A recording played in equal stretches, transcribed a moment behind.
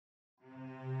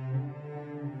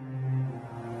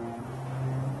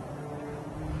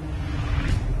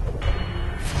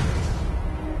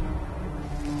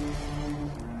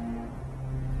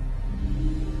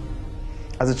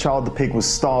As a child, the pig was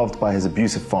starved by his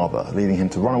abusive father, leading him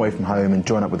to run away from home and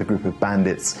join up with a group of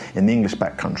bandits in the English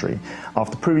backcountry.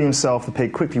 After proving himself, the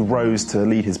pig quickly rose to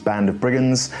lead his band of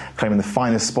brigands, claiming the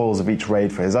finest spoils of each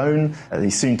raid for his own. He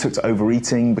soon took to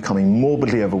overeating, becoming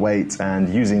morbidly overweight and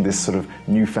using this sort of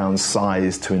newfound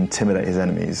size to intimidate his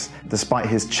enemies. Despite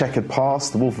his checkered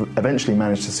past, the wolf eventually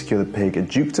managed to secure the pig a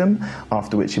dukedom,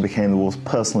 after which he became the wolf's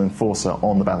personal enforcer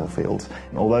on the battlefield.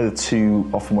 And although the two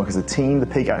often work as a team, the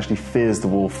pig actually fears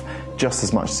the wolf just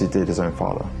as much as he did his own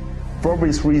father. For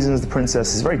obvious reasons, the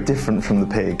princess is very different from the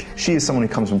pig. She is someone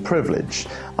who comes from privilege.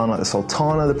 Unlike the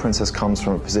sultana, the princess comes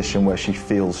from a position where she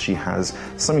feels she has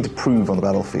something to prove on the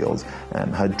battlefield.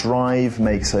 Her drive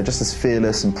makes her just as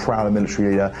fearless and proud a military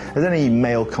leader as any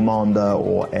male commander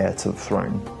or heir to the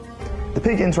throne. The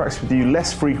pig interacts with you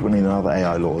less frequently than other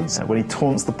AI lords. When he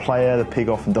taunts the player, the pig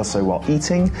often does so while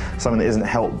eating, something that isn't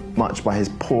helped much by his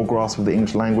poor grasp of the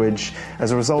English language.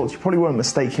 As a result, you probably won't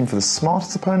mistake him for the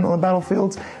smartest opponent on the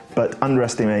battlefield, but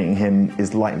underestimating him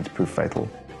is likely to prove fatal.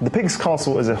 The pig's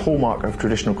castle is a hallmark of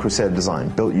traditional Crusader design,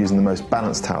 built using the most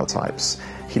balanced tower types.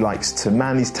 He likes to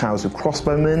man these towers with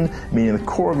crossbowmen, meaning the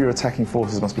core of your attacking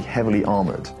forces must be heavily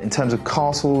armoured. In terms of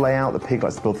castle layout, the pig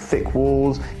likes to build thick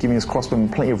walls, giving his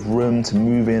crossbowmen plenty of room to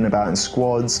move in about in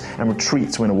squads and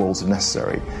retreat to inner walls if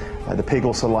necessary. The pig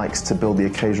also likes to build the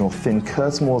occasional thin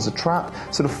curtain wall as a trap,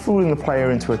 sort of fooling the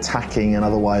player into attacking an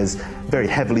otherwise very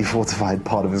heavily fortified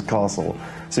part of his castle.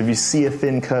 So if you see a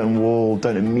thin curtain wall,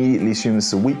 don't immediately assume this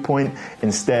is a weak point.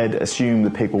 Instead, assume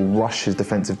the pig will rush his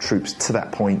defensive troops to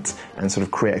that point and sort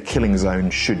of create a killing zone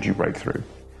should you break through.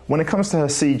 When it comes to her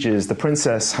sieges, the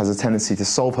princess has a tendency to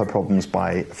solve her problems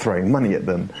by throwing money at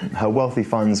them. Her wealthy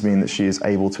funds mean that she is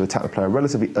able to attack the player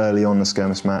relatively early on in a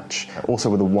skirmish match, also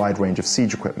with a wide range of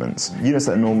siege equipment. Units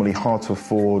that are normally hard to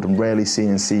afford and rarely seen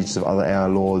in sieges of other AI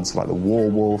lords, like the War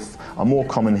Wolf, are more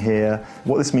common here.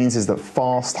 What this means is that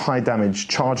fast, high-damage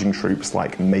charging troops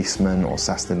like macemen or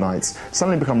Saladin knights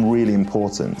suddenly become really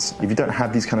important. If you don't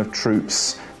have these kind of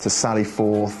troops to sally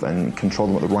forth and control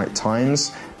them at the right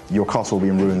times, your castle will be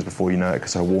in ruins before you know it,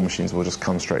 because her war machines will just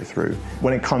come straight through.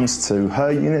 When it comes to her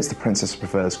units, the princess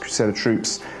prefers Crusader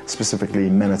troops, specifically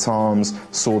men-at-arms,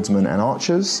 swordsmen and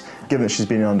archers. Given that she's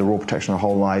been under royal protection her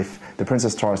whole life, the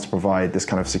princess tries to provide this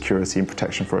kind of security and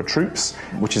protection for her troops,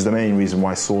 which is the main reason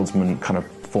why swordsmen kind of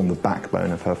form the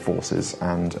backbone of her forces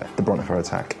and the brunt of her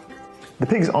attack. The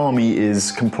pig's army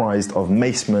is comprised of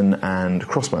macemen and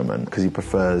crossbowmen, because he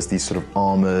prefers these sort of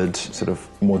armoured, sort of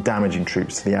more damaging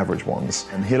troops to the average ones.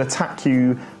 And he'll attack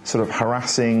you sort of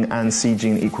harassing and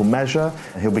sieging in equal measure.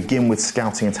 And he'll begin with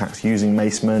scouting attacks using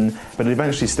macemen, but he'll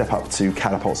eventually step up to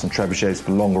catapults and trebuchets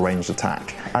for longer range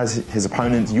attack. As his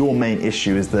opponent, your main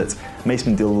issue is that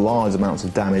macemen deal large amounts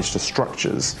of damage to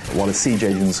structures, while the siege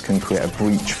agents can create a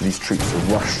breach for these troops to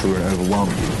rush through and overwhelm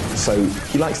you. So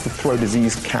he likes to throw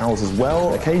diseased cows as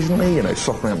well, occasionally,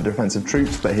 softening up defensive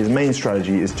troops, but his main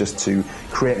strategy is just to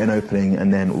create an opening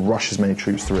and then rush as many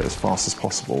troops through it as fast as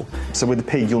possible. So with the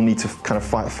pig, you'll need to kind of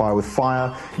fight fire with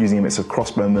fire, using a mix of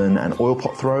crossbowmen and oil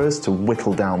pot throwers to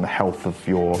whittle down the health of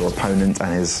your opponent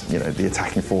and his, the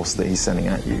attacking force that he's sending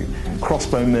at you.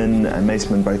 Crossbowmen and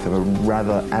macemen both have a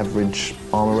rather average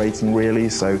armor rating, really,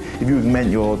 so if you augment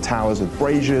your towers with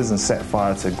braziers and set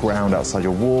fire to ground outside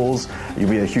your walls, you'll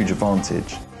be at a huge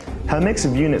advantage. Her mix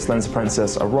of units lends the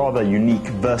princess a rather unique,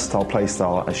 versatile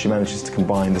playstyle, as she manages to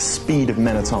combine the speed of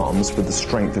men-at-arms with the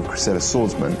strength of Crusader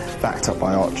swordsmen, backed up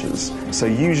by archers. So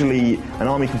usually, an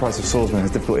army comprised of swordsmen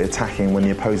has difficulty attacking when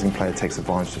the opposing player takes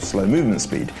advantage of slow movement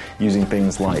speed, using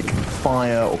things like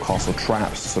fire or castle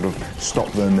traps to sort of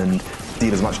stop them and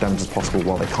deal as much damage as possible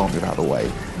while they can't move out of the way.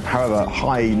 However,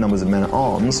 high numbers of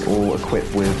men-at-arms, all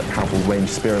equipped with a powerful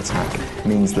ranged spear attack,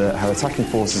 means that her attacking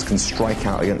forces can strike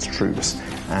out against troops,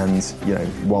 and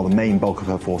while the main bulk of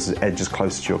her forces edges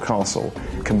closer to your castle.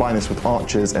 Combine this with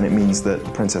archers, and it means that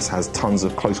the princess has tons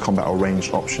of close combat or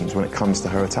ranged options when it comes to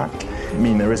her attack,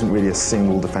 meaning there isn't really a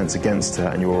single defense against her,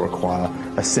 and you will require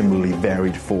a similarly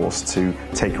varied force to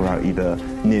take her out either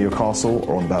near your castle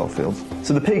or on the battlefield.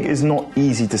 So the pig is not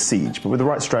easy to siege, but with the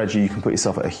right strategy you can put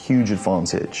yourself at a huge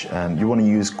advantage. You want to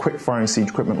use quick-firing siege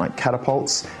equipment like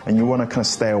catapults, and you want to kind of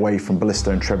stay away from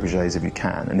ballista and trebuchets if you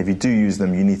can, and if you do use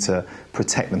them you need to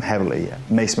protect them heavily.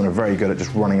 Macemen are very good at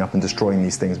just running up and destroying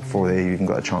these things before they even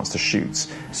got a chance to shoot.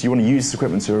 So you want to use this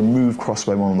equipment to remove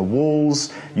crossbowmen on the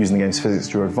walls, using the game's physics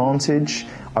to your advantage.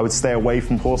 I would stay away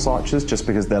from horse archers just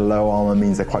because their low armor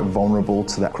means they're quite vulnerable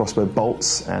to that crossbow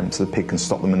bolts, so the pig can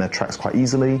stop them in their tracks quite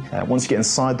easily. Once you get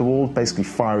inside the wall, basically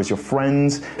fire is your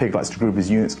friend. Pig likes to group his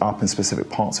units up in specific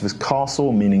parts of his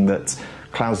castle, meaning that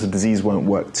clouds of disease won't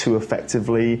work too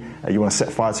effectively. You want to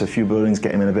set fire to a few buildings,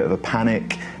 get him in a bit of a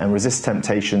panic, and resist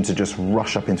temptation to just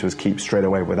rush up into his keep straight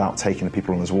away without taking the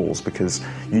people on his walls, because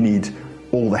you need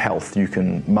all the health you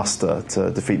can muster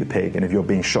to defeat the pig, and if you're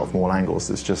being shot from all angles,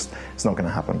 it's not going to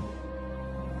happen.